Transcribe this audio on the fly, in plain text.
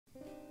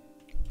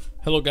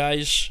Hello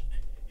guys,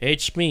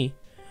 it's me.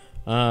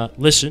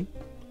 Listen,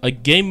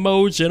 game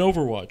modes in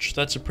Overwatch,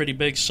 that's a pretty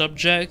big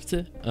subject.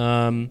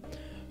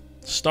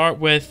 Start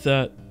with,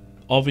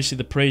 obviously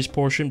the praise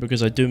portion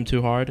because I doom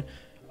too hard.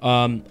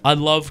 I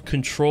love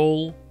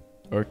Control,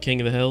 or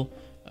King of the Hill,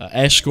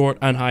 Escort,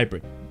 and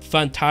Hybrid.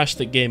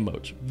 Fantastic game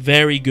modes.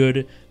 Very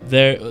good.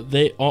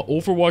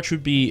 Overwatch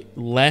would be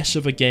less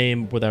of a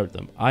game without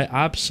them. I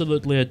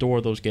absolutely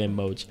adore those game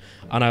modes,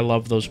 and I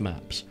love those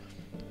maps.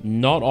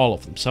 Not all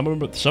of them. Some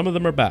of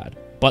them are bad.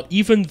 But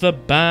even the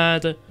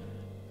bad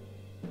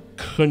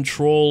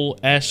Control,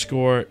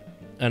 Escort,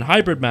 and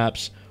Hybrid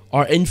maps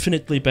are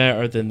infinitely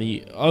better than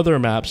the other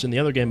maps in the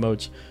other game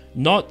modes.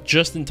 Not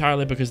just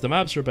entirely because the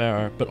maps are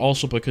better, but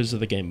also because of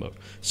the game mode.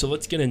 So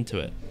let's get into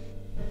it.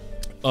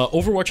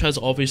 Overwatch has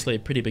obviously a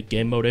pretty big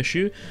game mode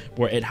issue,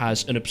 where it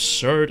has an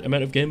absurd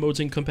amount of game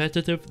modes in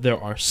competitive.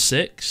 There are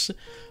 6,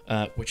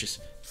 which is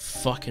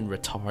fucking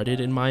retarded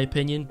in my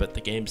opinion, but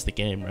the game's the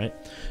game, right?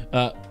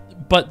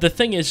 But the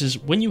thing is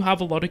when you have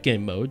a lot of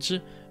game modes,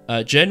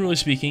 generally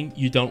speaking,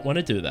 you don't want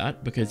to do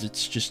that because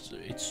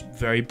it's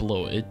very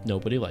bloated.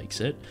 Nobody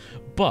likes it.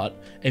 But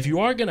if you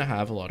are going to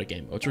have a lot of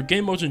game modes, or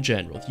game modes in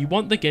general, you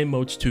want the game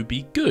modes to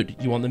be good.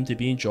 You want them to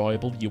be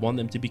enjoyable. You want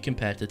them to be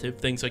competitive,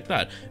 things like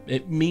that.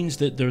 It means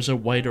that there's a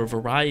wider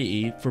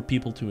variety for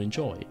people to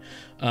enjoy.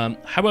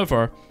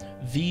 However,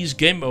 these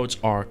game modes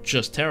are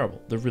just terrible.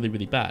 They're really,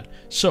 really bad.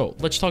 So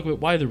let's talk about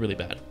why they're really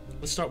bad.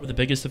 Let's start with the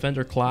biggest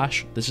offender,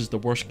 Clash. This is the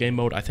worst game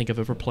mode I think I've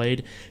ever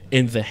played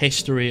in the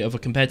history of a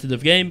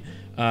competitive game.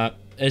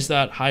 Is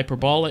that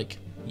hyperbolic?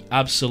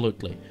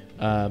 Absolutely.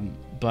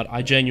 But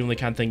I genuinely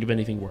can't think of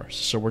anything worse.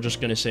 So we're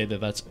just going to say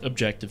that that's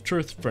objective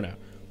truth for now.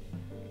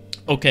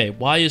 Okay,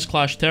 why is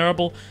Clash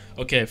terrible?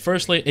 Okay,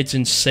 firstly, it's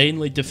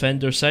insanely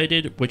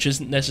defender-sided, which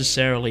isn't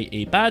necessarily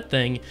a bad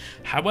thing.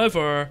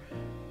 However,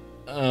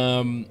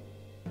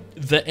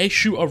 the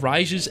issue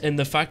arises in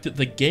the fact that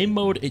the game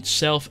mode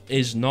itself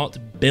is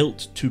not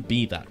built to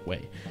be that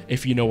way,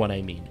 if you know what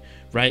I mean,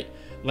 right?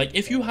 Like,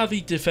 if you have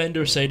a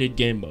defender-sided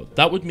game mode,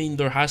 that would mean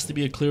there has to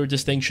be a clear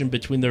distinction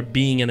between there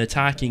being an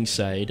attacking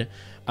side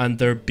and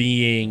there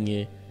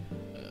being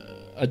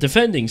a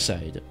defending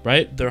side,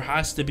 right? There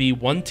has to be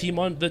one team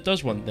that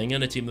does one thing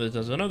and a team that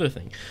does another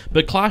thing.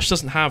 But Clash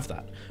doesn't have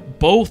that.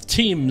 Both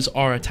teams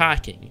are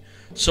attacking.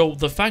 So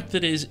the fact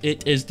that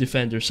it is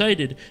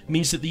defender-sided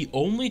means that the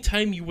only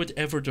time you would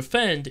ever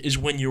defend is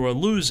when you are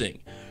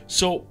losing.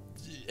 So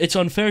it's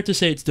unfair to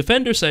say it's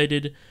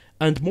defender-sided,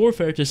 and more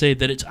fair to say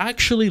that it's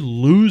actually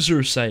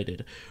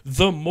loser-sided.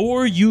 The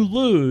more you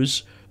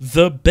lose,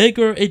 the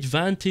bigger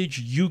advantage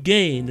you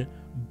gain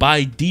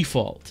by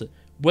default.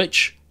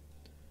 Which,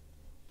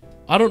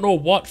 I don't know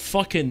what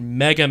fucking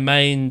mega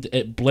mind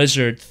at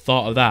Blizzard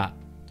thought of that.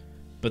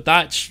 But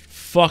that's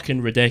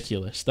fucking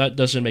ridiculous. That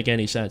doesn't make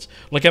any sense.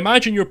 Like,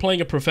 imagine you're playing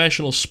a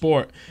professional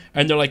sport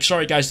and they're like,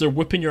 sorry guys, they're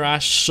whipping your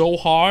ass so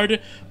hard,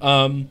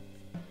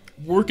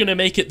 we're gonna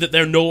make it that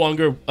they're no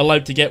longer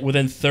allowed to get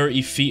within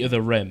 30 feet of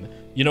the rim.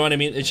 You know what I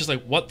mean? It's just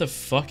like, what the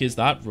fuck is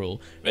that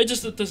rule? It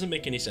just doesn't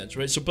make any sense,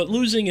 right? So, but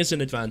losing is an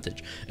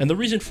advantage. And the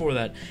reason for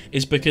that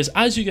is because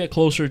as you get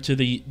closer to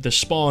the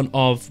spawn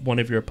of one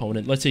of your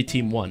opponent, let's say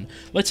Team 1.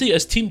 Let's say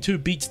as Team 2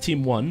 beats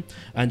Team 1,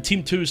 and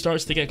Team 2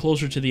 starts to get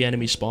closer to the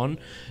enemy spawn,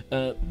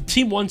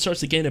 Team 1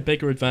 starts to gain a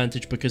bigger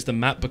advantage because the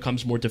map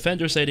becomes more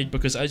defender-sided,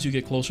 because as you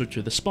get closer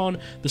to the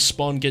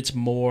spawn gets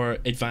more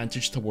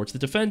advantage towards the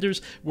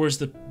defenders, whereas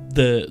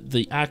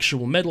the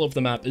actual middle of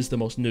the map is the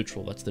most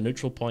neutral. That's the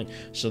neutral point,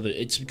 so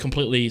that it's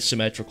completely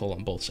symmetrical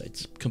on both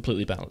sides,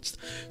 completely balanced.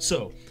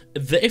 So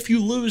if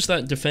you lose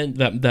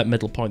that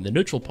middle point, the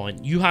neutral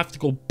point, you have to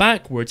go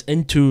backwards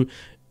into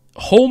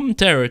home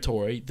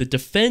territory, the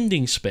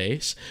defending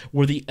space,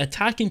 where the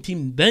attacking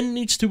team then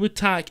needs to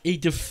attack a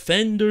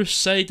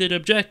defender-sided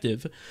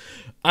objective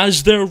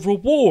as their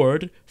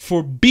reward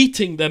for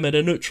beating them in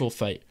a neutral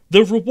fight.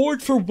 The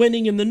reward for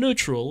winning in the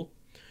neutral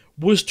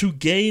was to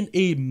gain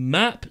a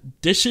map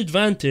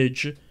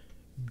disadvantage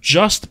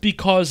just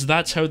because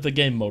that's how the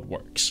game mode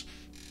works.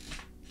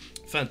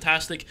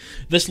 Fantastic.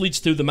 This leads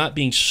to the map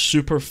being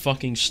super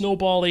fucking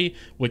snowbally,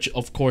 which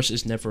of course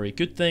is never a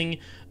good thing.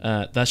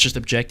 That's just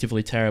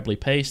objectively terribly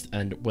paced,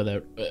 and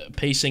without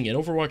pacing in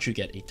Overwatch, you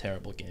get a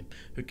terrible game.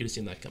 Who could have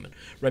seen that coming?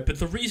 Right, but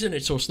the reason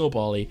it's so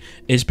snowbally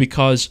is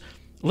because,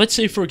 let's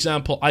say, for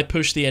example, I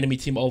push the enemy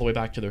team all the way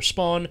back to their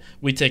spawn,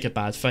 we take a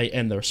bad fight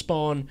in their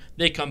spawn,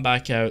 they come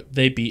back out,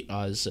 they beat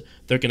us,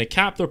 they're going to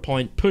cap their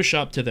point, push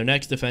up to their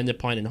next defended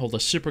point, and hold a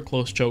super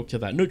close choke to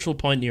that neutral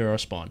point near our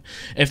spawn.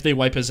 If they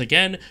wipe us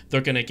again,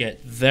 they're going to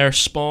get their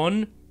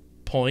spawn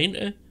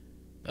point,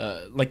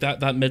 like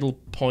that middle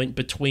point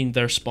between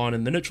their spawn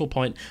and the neutral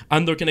point,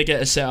 and they're going to get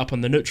a setup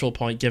on the neutral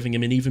point, giving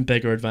them an even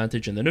bigger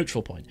advantage in the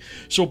neutral point.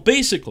 So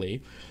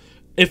basically,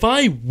 if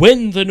I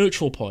win the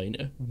neutral point,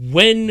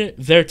 win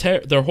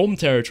their home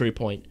territory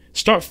point,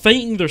 start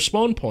fighting their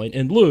spawn point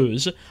and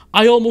lose,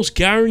 I almost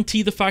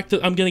guarantee the fact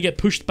that I'm going to get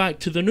pushed back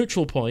to the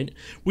neutral point,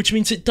 which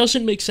means it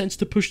doesn't make sense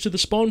to push to the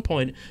spawn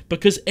point,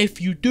 because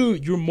if you do,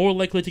 you're more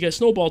likely to get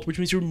snowballed, which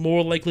means you're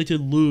more likely to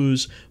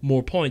lose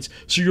more points.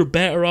 So you're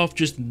better off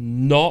just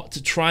not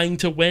trying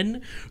to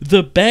win.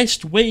 The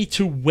best way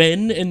to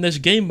win in this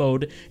game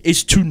mode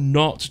is to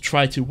not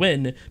try to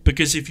win,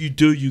 because if you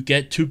do, you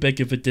get too big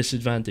of a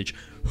disadvantage.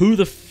 Who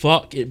the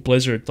fuck at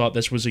Blizzard thought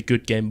this was a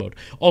good game mode?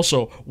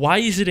 Also, why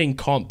is it in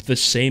comp the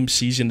same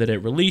season that it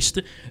released?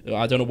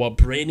 I don't know what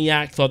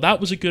Brainiac thought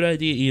that was a good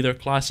idea either.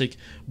 Classic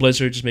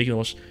Blizzard, just making the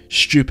most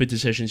stupid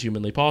decisions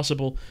humanly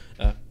possible.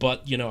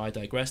 But, you know, I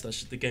digress. That's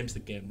just the game's the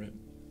game, right?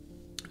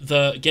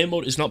 The game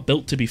mode is not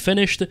built to be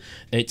finished.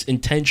 It's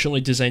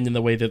intentionally designed in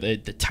the way that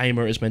the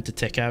timer is meant to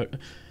tick out.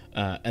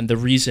 And the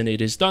reason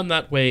it is done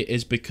that way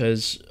is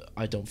because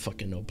I don't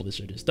fucking know,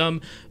 Blizzard is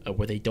dumb,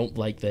 where they don't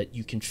like that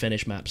you can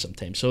finish maps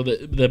sometimes. So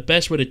the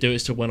best way to do it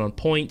is to win on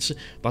points.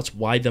 That's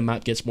why the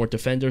map gets more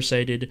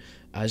defender-sided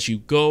as you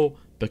go,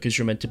 because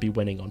you're meant to be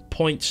winning on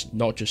points,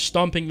 not just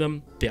stomping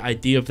them. The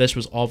idea of this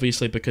was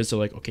obviously because they're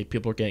like, okay,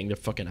 people are getting their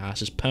fucking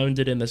asses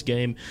pounded in this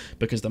game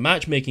because the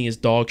matchmaking is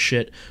dog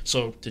shit.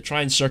 So to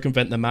try and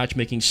circumvent the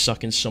matchmaking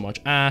sucking so much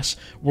ass,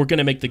 we're going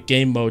to make the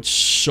game mode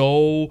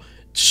so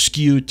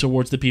skewed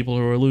towards the people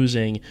who are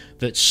losing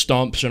that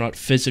stomps are not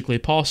physically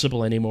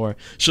possible anymore.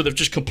 So they've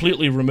just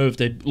completely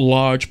removed a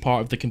large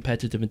part of the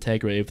competitive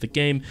integrity of the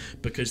game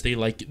because they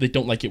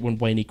don't like it when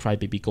whiny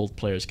crybaby gold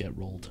players get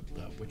rolled,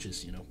 which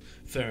is, you know,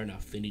 fair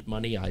enough. They need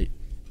money.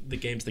 The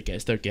game's the game.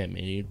 It's their game.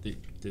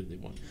 They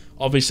want.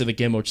 Obviously, the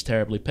game mode's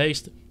terribly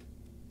paced.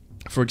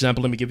 For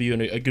example, let me give you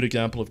a good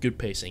example of good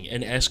pacing.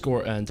 In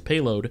Escort and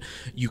Payload,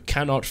 you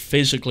cannot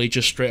physically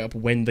just straight up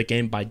win the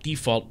game by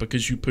default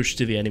because you push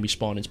to the enemy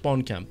spawn and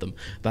spawn camp them.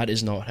 That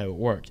is not how it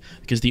works,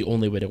 because the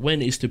only way to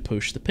win is to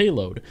push the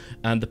payload,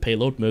 and the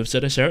payload moves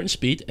at a certain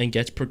speed and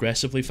gets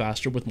progressively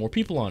faster with more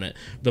people on it.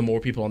 The more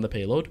people on the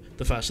payload,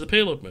 the faster the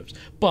payload moves.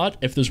 But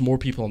if there's more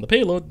people on the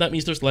payload, that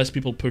means there's less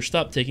people pushed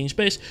up taking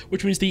space,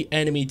 which means the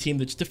enemy team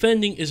that's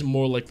defending is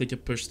more likely to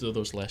push through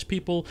those less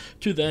people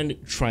to then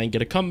try and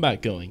get a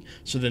comeback going.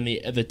 So then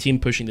the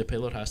team pushing the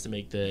payload has to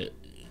make the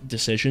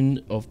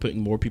decision of putting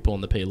more people on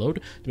the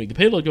payload to make the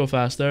payload go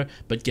faster,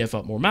 but give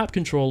up more map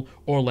control,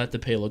 or let the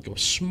payload go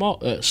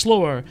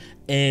slower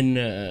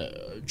in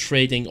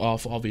trading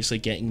off, obviously,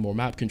 getting more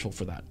map control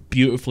for that.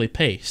 Beautifully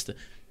paced.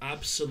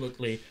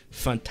 Absolutely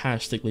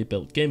fantastically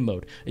built game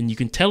mode. And you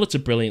can tell it's a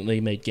brilliantly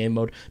made game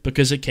mode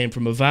because it came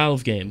from a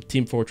Valve game,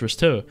 Team Fortress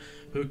 2.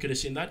 Who could have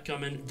seen that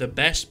coming? The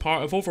best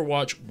part of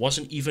Overwatch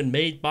wasn't even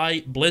made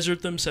by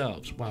Blizzard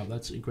themselves. Wow,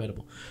 that's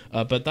incredible.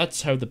 But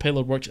that's how the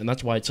payload works, and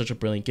that's why it's such a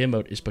brilliant game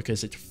mode, is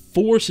because it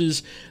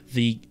forces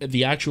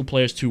the actual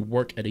players to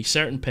work at a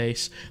certain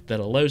pace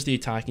that allows the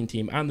attacking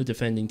team and the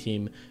defending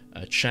team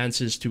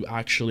chances to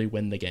actually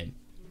win the game.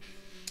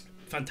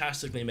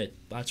 Fantastically made.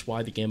 That's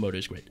why the game mode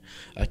is great.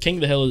 King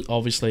of the Hill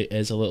obviously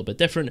is a little bit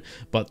different,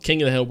 but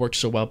King of the Hill works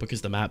so well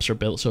because the maps are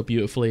built so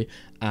beautifully,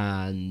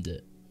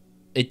 and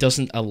it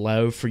doesn't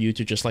allow for you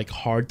to just like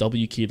hard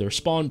W key their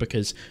spawn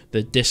because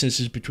the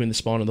distances between the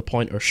spawn and the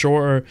point are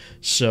shorter,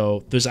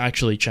 so there's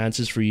actually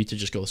chances for you to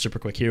just go super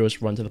quick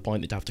heroes, run to the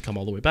point, they'd have to come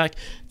all the way back,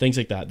 things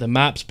like that. The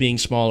maps being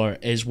smaller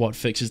is what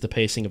fixes the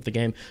pacing of the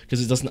game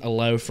because it doesn't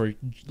allow for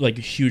like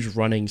huge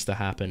runnings to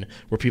happen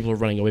where people are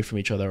running away from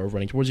each other or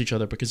running towards each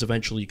other, because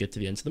eventually you get to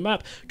the ends of the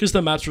map because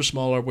the maps are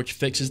smaller, which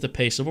fixes the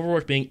pace of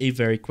Overwatch being a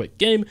very quick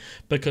game.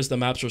 Because the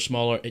maps are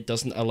smaller, it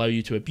doesn't allow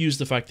you to abuse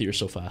the fact that you're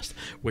so fast,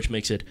 which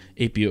makes it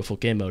a beautiful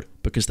game mode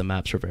because the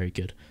maps are very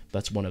good.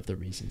 That's one of the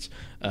reasons.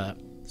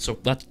 So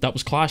that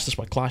was Clash. That's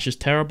why Clash is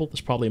terrible. There's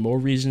probably more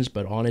reasons,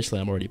 but honestly,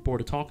 I'm already bored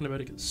of talking about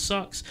it because it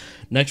sucks.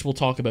 Next, we'll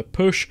talk about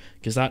Push,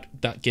 because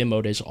that game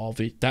mode is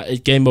obvious.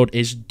 That game mode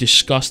is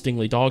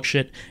disgustingly dog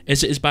shit.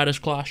 Is it as bad as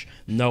Clash?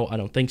 No, I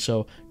don't think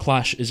so.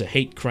 Clash is a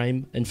hate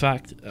crime, in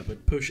fact,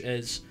 but Push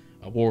is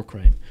a war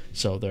crime.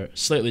 So they're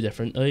slightly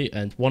differently,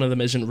 and one of them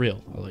isn't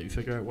real. I'll let you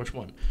figure out which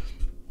one.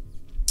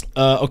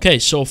 Okay,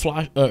 so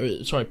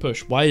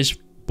Push. Why is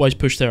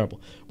Push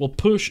terrible? Well,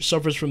 Push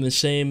suffers from the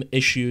same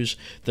issues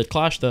that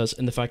Clash does,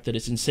 in the fact that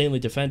it's insanely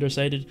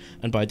defender-sided,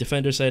 and by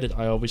defender-sided,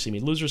 I obviously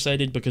mean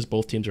loser-sided, because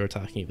both teams are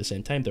attacking at the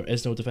same time. There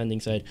is no defending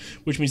side,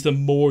 which means the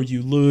more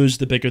you lose,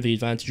 the bigger the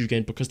advantage you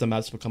gain, because the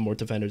maps become more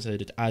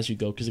defender-sided as you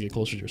go, because they get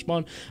closer to your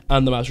spawn,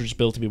 and the maps are just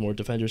built to be more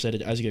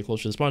defender-sided as you get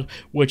closer to the spawn,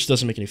 which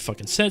doesn't make any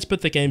fucking sense,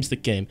 but the game's the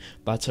game.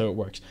 That's how it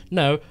works.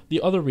 Now,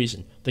 the other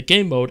reason, the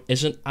game mode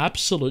is an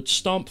absolute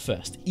stomp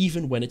fest,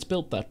 even when it's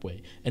built that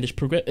way, and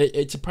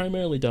it's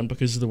primarily done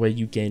because of the way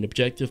you gain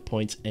objective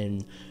points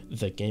in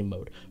the game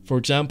mode. For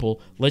example,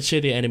 let's say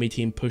the enemy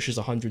team pushes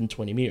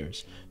 120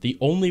 meters. The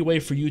only way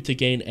for you to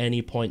gain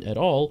any point at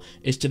all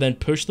is to then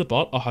push the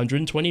bot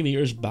 120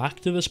 meters back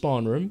to the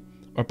spawn room,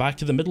 or back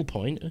to the middle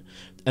point,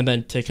 and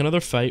then take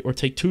another fight, or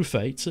take 2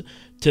 fights,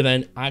 to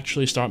then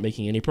actually start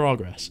making any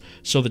progress.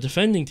 So the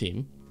defending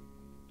team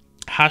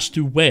has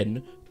to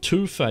win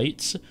 2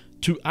 fights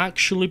to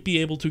actually be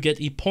able to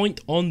get a point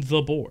on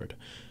the board.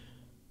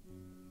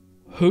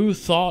 Who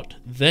thought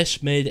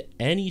this made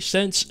any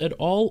sense at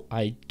all?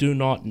 I do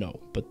not know,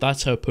 but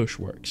that's how push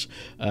works.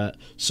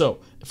 So,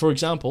 for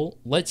example,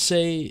 let's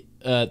say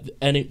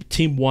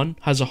Team 1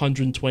 has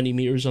 120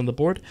 meters on the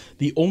board.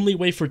 The only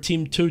way for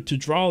Team 2 to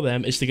draw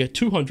them is to get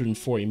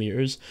 240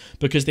 meters,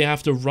 because they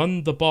have to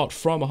run the bot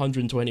from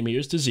 120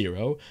 meters to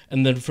 0,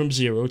 and then from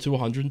 0 to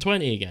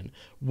 120 again,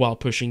 while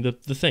pushing the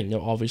thing.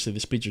 Now, obviously, the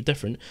speeds are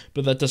different,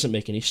 but that doesn't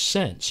make any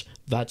sense.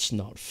 That's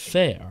not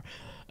fair.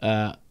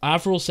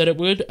 Avril said it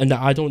would, and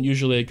I don't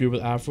usually agree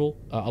with Avril.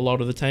 A lot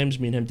of the times,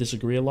 me and him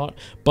disagree a lot,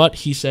 but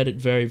he said it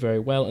very, very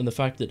well. And the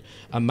fact that,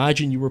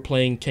 imagine you were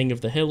playing King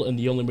of the Hill, and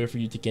the only way for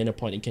you to gain a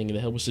point in King of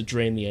the Hill was to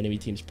drain the enemy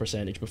team's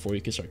percentage before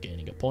you could start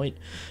gaining a point.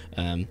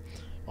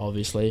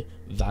 Obviously,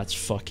 that's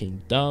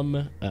fucking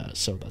dumb,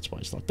 so that's why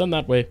it's not done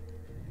that way.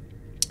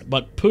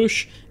 But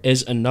Push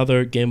is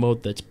another game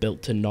mode that's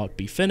built to not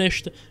be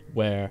finished,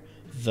 where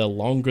the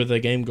longer the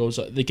game goes,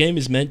 the game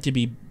is meant to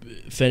be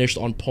finished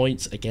on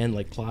points, again,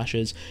 like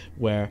clashes,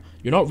 where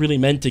you're not really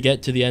meant to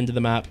get to the end of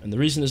the map, and the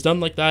reason it's done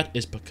like that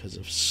is because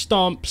of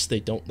stomps. They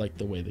don't like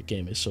the way the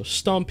game is so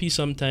stompy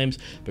sometimes,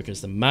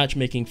 because the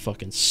matchmaking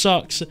fucking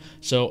sucks.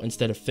 So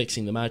instead of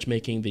fixing the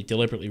matchmaking, they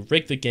deliberately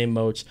rig the game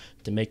modes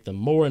to make them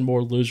more and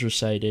more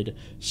loser-sided,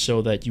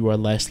 so that you are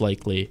less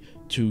likely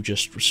to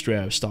just straight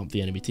out stomp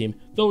the enemy team,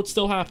 though it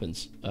still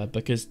happens,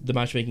 because the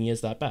matchmaking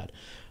is that bad.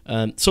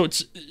 So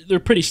they're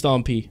pretty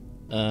stompy,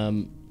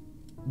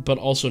 but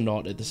also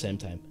not at the same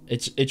time.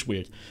 It's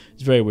weird.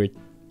 It's very weird.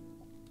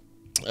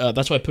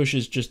 That's why Push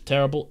is just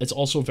terrible. It's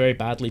also very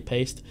badly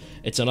paced.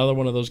 It's another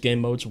one of those game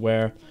modes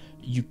where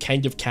you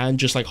kind of can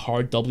just like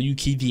hard W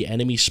key the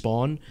enemy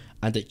spawn,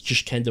 and it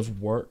just kind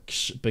of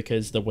works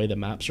because the way the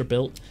maps are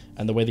built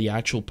and the way the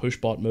actual push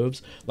bot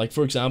moves. Like,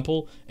 for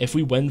example, if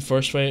we win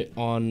first fight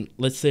on,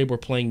 let's say we're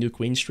playing New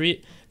Queen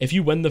Street, if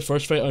you win the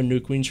first fight on New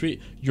Queen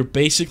Street, you're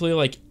basically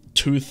like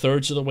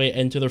 2/3 of the way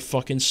into their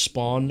fucking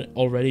spawn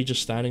already,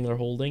 just standing there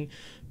holding,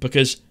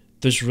 because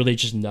there's really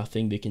just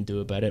nothing they can do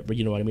about it. But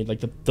you know what I mean? Like,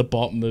 the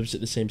bot moves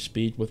at the same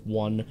speed with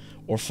 1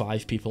 or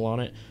 5 people on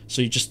it,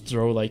 so you just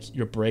throw like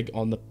your brig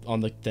on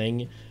the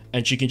thing,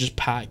 and she can just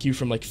pack you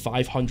from like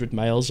 500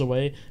 miles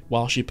away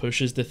while she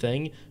pushes the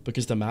thing,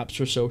 because the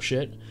maps are so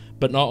shit.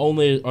 But not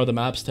only are the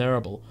maps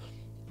terrible,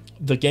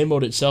 the game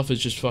mode itself is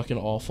just fucking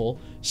awful.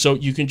 So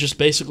you can just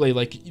basically,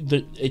 like,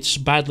 it's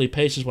badly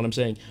paced is what I'm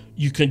saying.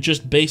 You can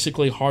just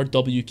basically hard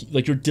W key,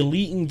 like, you're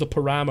deleting the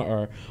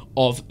parameter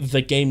of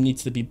the game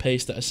needs to be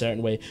paced at a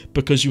certain way,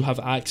 because you have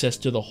access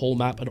to the whole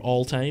map at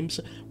all times,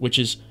 which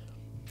is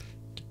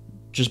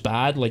just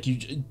bad. Like,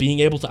 you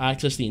being able to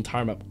access the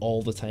entire map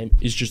all the time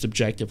is just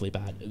objectively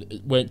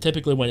bad.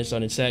 Typically when it's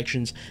done in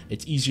sections,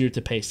 it's easier to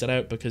pace it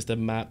out, because the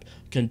map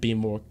can be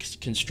more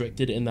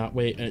constricted in that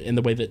way, in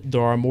the way that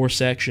there are more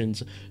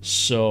sections,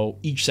 so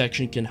each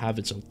section can have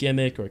its own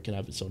gimmick, or it can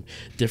have its own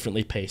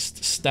differently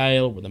paced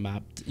style where the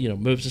map, you know,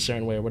 moves a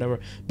certain way or whatever.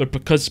 But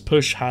because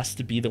Push has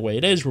to be the way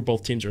it is, where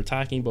both teams are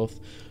attacking both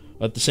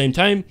at the same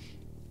time,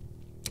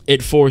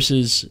 it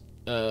forces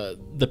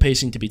the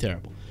pacing to be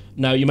terrible.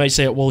 Now, you might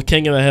say, well,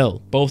 King of the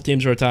Hill, both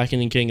teams are attacking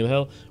in King of the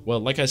Hill. Well,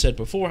 like I said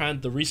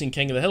beforehand, the reason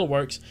King of the Hill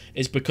works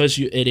is because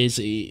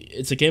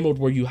it's a game mode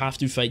where you have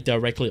to fight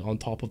directly on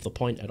top of the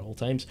point at all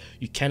times.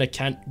 You kind of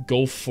can't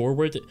go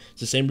forward.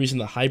 It's the same reason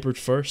the Hybrid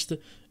First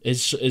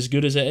is as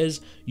good as it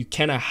is. You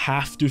kind of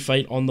have to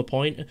fight on the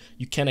point.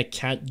 You kind of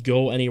can't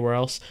go anywhere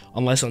else,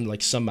 unless on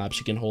like some maps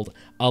you can hold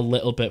a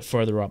little bit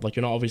further up. Like,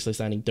 you're not obviously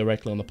standing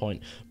directly on the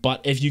point,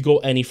 but if you go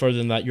any further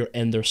than that, you're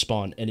in their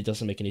spawn, and it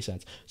doesn't make any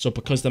sense. So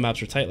because the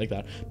maps are tight like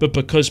that, but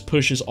because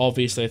Push is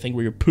obviously a thing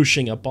where you're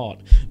pushing a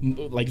bot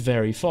like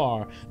very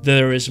far,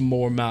 there is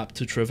more map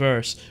to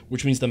traverse,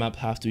 which means the map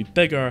have to be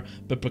bigger.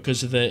 But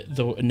because of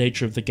the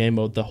nature of the game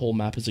mode, the whole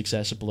map is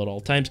accessible at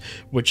all times,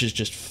 which is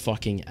just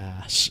fucking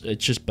ass.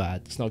 It's just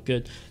bad. It's not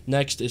good.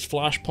 Next is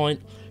Flashpoint.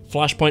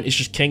 Flashpoint is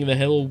just King of the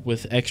Hill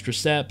with extra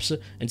steps,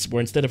 and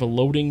where instead of a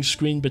loading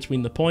screen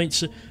between the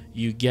points,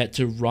 you get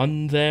to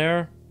run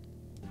there.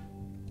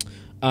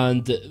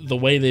 And the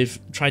way they've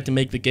tried to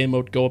make the game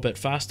mode go a bit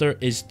faster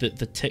is that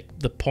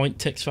the point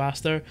ticks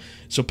faster.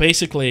 So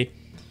basically,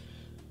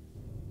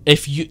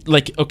 if you,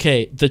 like,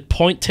 okay, the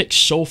point ticks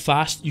so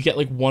fast, you get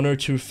like 1 or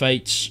 2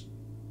 fights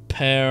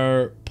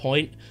per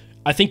point.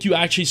 I think you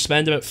actually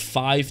spend about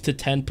 5 to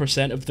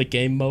 10% of the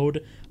game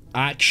mode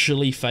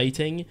actually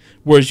fighting,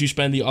 whereas you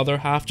spend the other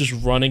half just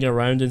running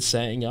around and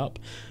setting up,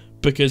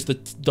 because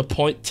the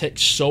point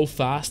ticks so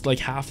fast, like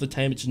half the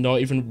time it's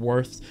not even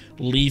worth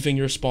leaving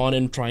your spawn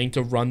and trying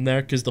to run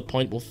there, because the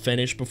point will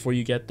finish before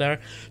you get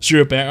there. So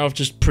you're better off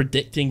just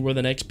predicting where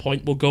the next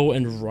point will go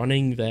and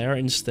running there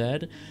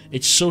instead.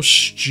 It's so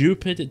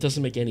stupid, it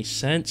doesn't make any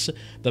sense.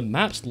 The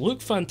maps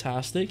look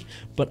fantastic,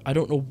 but I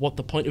don't know what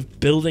the point of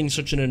building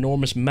such an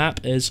enormous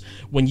map is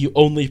when you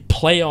only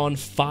play on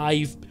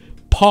 5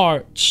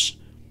 parts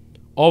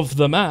of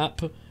the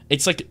map.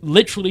 It's like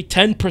literally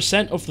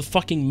 10% of the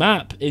fucking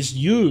map is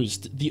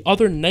used. The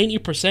other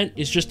 90%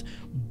 is just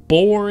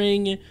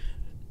boring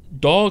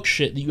dog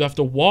shit that you have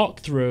to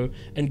walk through.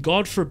 And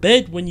God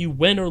forbid when you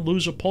win or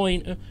lose a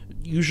point,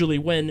 usually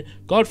win.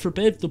 God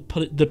forbid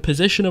the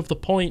position of the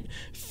point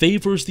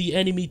favors the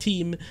enemy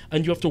team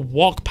and you have to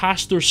walk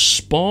past their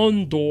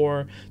spawn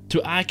door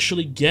to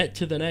actually get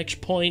to the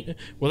next point.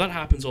 Well, that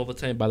happens all the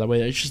time, by the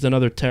way. It's just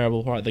another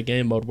terrible part of the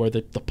game mode where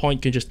the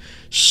point can just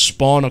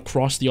spawn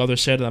across the other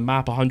side of the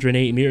map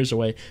 180 meters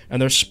away,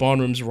 and there's spawn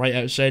rooms right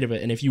outside of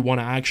it, and if you want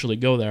to actually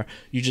go there,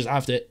 you just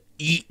have to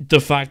eat the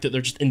fact that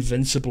they're just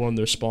invincible in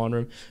their spawn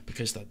room,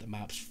 because the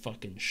map's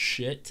fucking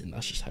shit, and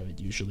that's just how it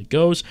usually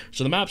goes.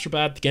 So the maps are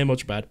bad, the game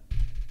modes are bad.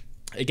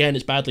 Again,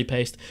 it's badly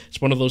paced. It's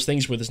one of those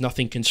things where there's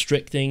nothing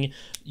constricting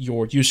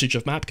your usage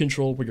of map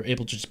control, where you're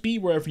able to just be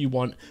wherever you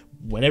want,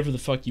 whenever the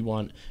fuck you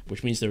want,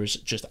 which means there is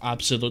just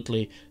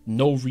absolutely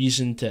no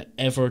reason to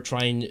ever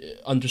try and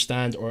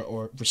understand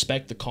or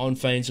respect the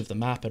confines of the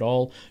map at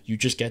all. You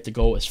just get to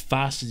go as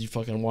fast as you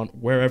fucking want,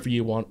 wherever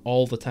you want,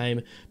 all the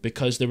time,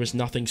 because there is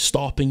nothing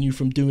stopping you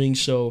from doing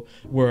so,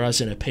 whereas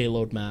in a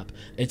payload map,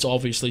 it's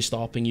obviously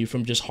stopping you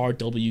from just hard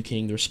W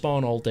keying their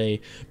spawn all day,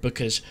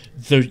 because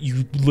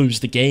you lose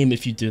the game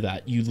if you do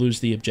that. You lose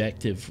the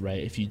objective,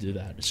 right, if you do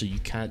that, so you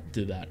can't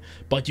do that.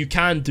 But you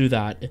can do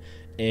that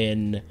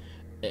in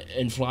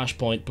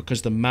Flashpoint,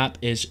 because the map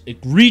is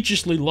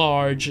egregiously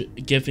large,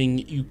 giving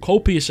you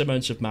copious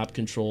amounts of map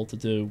control to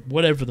do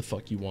whatever the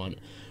fuck you want,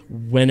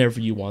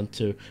 whenever you want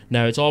to.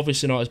 Now, it's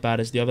obviously not as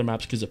bad as the other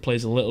maps, because it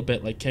plays a little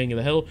bit like King of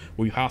the Hill,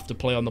 where you have to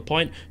play on the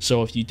point,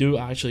 so if you do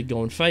actually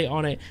go and fight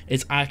on it,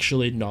 it's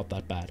actually not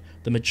that bad.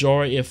 The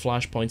majority of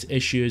Flashpoint's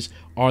issues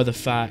are the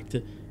fact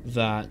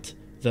that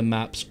the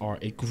maps are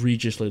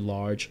egregiously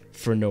large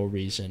for no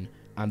reason,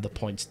 and the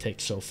points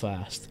tick so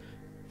fast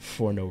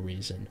for no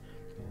reason.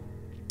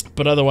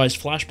 But otherwise,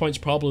 Flashpoint's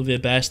probably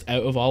the best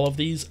out of all of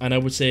these, and I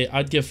would say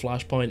I'd give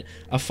Flashpoint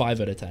a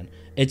 5 out of 10.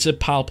 It's a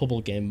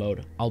palpable game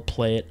mode. I'll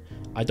play it.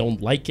 I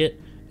don't like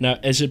it. Now,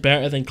 is it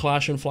better than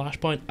Clash and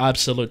Flashpoint?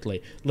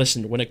 Absolutely.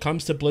 Listen, when it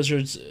comes to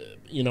Blizzard's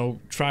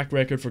track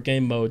record for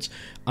game modes,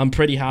 I'm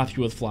pretty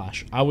happy with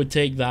Flash. I would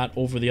take that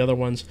over the other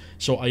ones.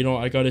 So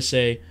I gotta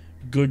say,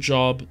 good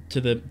job to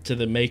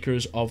the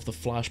makers of the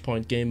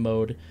Flashpoint game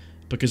mode,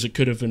 because it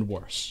could have been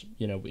worse.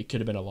 It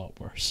could have been a lot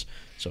worse.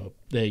 So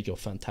there you go,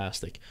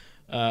 fantastic.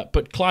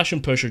 But Clash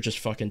and Push are just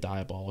fucking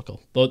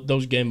diabolical.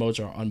 Those game modes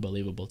are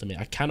unbelievable to me.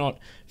 I cannot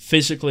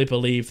physically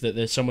believe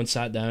that someone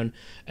sat down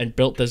and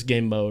built this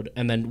game mode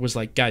and then was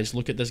like, guys,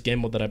 look at this game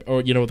mode that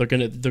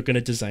they're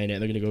gonna design it.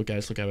 And they're gonna go,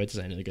 guys, look how I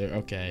designed it. They go,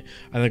 okay,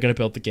 and they're gonna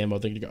build the game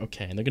mode. They're gonna go,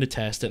 okay, and they're gonna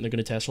test it. And they're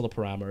gonna test all the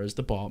parameters,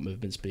 the bot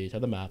movement speed, how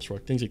the maps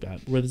work, things like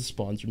that, where the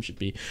spawns room should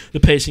be, the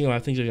pacing of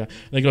that, things like that.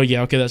 And they go,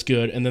 yeah, okay, that's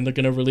good. And then they're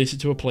gonna release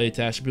it to a play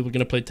test. People are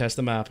gonna play test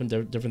the map and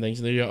different things.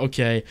 And they go,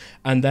 okay,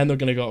 and then they're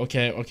gonna go,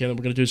 okay, then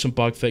we're gonna do some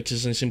bug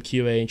fixes and some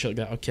QA and shit like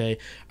that, okay,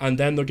 and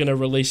then they're gonna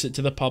release it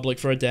to the public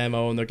for a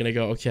demo, and they're gonna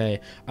go,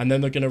 okay, and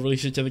then they're gonna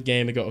release it to the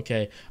game and go,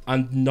 okay,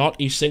 and not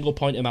a single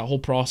point in that whole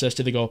process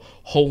do they go,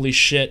 holy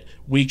shit,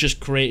 we just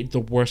created the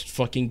worst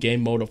fucking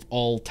game mode of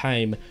all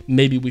time,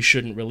 maybe we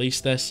shouldn't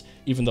release this,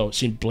 even though it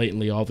seemed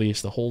blatantly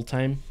obvious the whole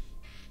time.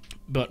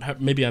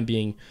 But maybe I'm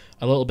being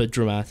a little bit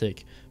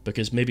dramatic,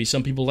 because maybe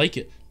some people like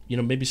it,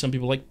 maybe some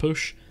people like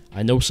Push.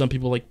 I know some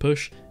people like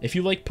Push. If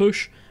you like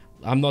Push,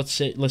 I'm not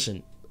saying,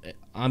 listen,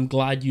 I'm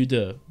glad you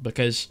do,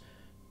 because,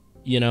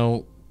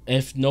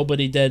 if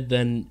nobody did,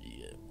 then,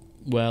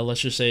 well,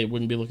 let's just say it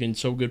wouldn't be looking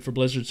so good for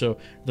Blizzard. So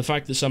the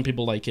fact that some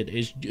people like it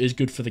is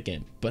good for the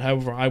game. But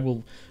however, I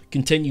will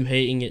continue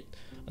hating it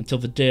until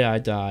the day I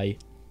die,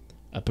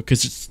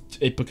 because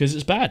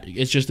it's bad.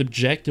 It's just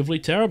objectively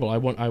terrible. I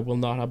will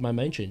not have my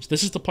mind changed.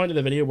 This is the point of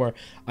the video where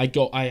I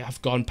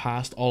have gone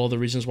past all of the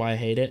reasons why I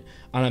hate it,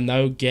 and I'm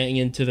now getting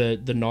into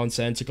the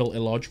nonsensical,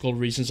 illogical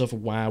reasons of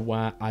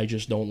why I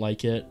just don't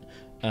like it.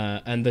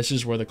 And this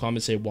is where the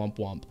comments say womp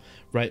womp,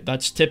 right?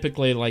 That's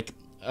typically like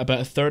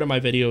about a third of my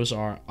videos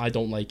are I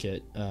don't like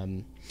it,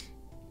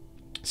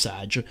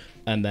 Sag,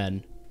 and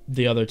then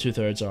the other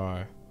 2/3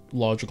 are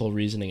logical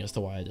reasoning as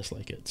to why I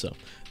dislike it. So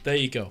there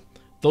you go.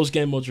 Those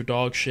game modes are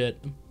dog shit.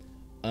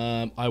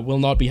 I will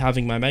not be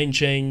having my mind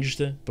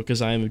changed,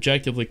 because I am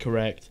objectively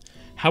correct.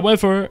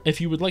 However, if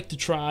you would like to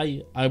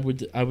try, I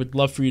would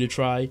love for you to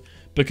try,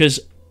 because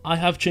I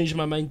have changed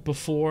my mind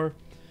before.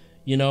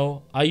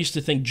 I used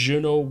to think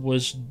Juno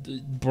was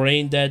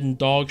brain dead and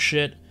dog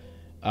shit,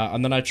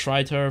 and then I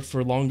tried her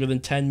for longer than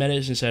 10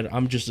 minutes and said,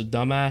 I'm just a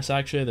dumbass,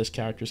 actually. This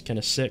character's kind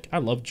of sick. I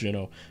love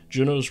Juno.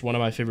 Juno's one of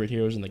my favorite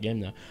heroes in the game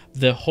now.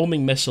 The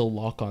homing missile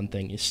lock-on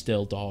thing is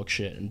still dog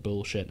shit and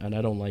bullshit, and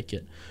I don't like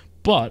it.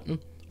 But,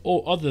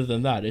 other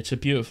than that, it's a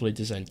beautifully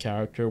designed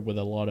character with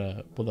a lot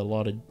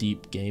of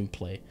deep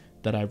gameplay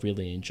that I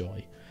really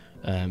enjoy.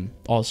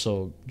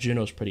 Also,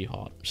 Juno's pretty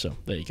hot, so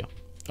there you go.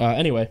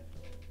 Anyway.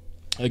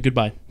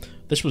 Goodbye.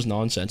 This was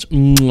nonsense.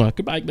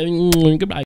 Goodbye, baby. Goodbye.